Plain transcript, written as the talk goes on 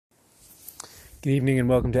Good evening and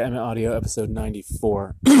welcome to Emmett Audio episode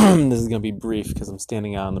 94. This is going to be brief because I'm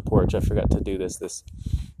standing out on the porch. I forgot to do this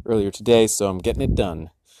earlier today, so I'm getting it done.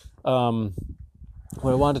 What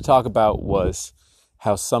I wanted to talk about was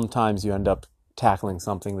how sometimes you end up tackling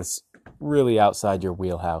something that's really outside your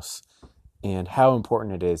wheelhouse and how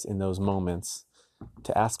important it is in those moments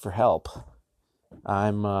to ask for help.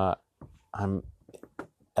 I'm at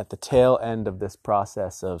the tail end of this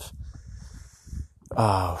process of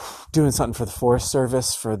doing something for the Forest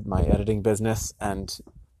Service for my editing business, and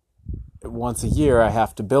once a year I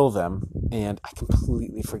have to bill them, and I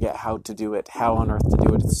completely forget how to do it, how on earth to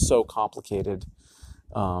do it. It's so complicated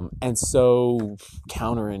and so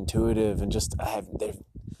counterintuitive, and just there's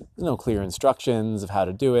no clear instructions of how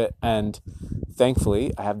to do it. And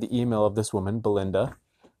thankfully I have the email of this woman, Belinda,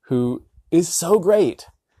 who is so great.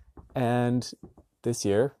 And this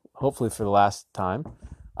year, hopefully for the last time,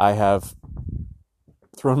 I have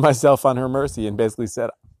thrown myself on her mercy and basically said,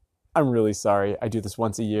 I'm really sorry. I do this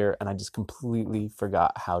once a year and I just completely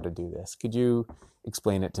forgot how to do this. Could you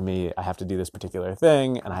explain it to me? I have to do this particular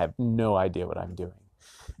thing and I have no idea what I'm doing.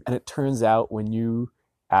 And it turns out when you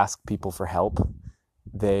ask people for help,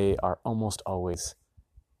 they are almost always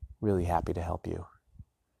really happy to help you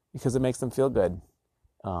because it makes them feel good.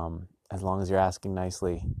 As long as you're asking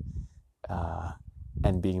nicely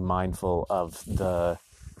and being mindful of the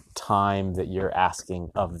time that you're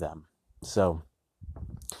asking of them. So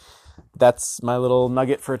that's my little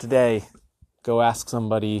nugget for today. Go ask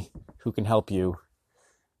somebody who can help you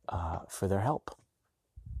for their help.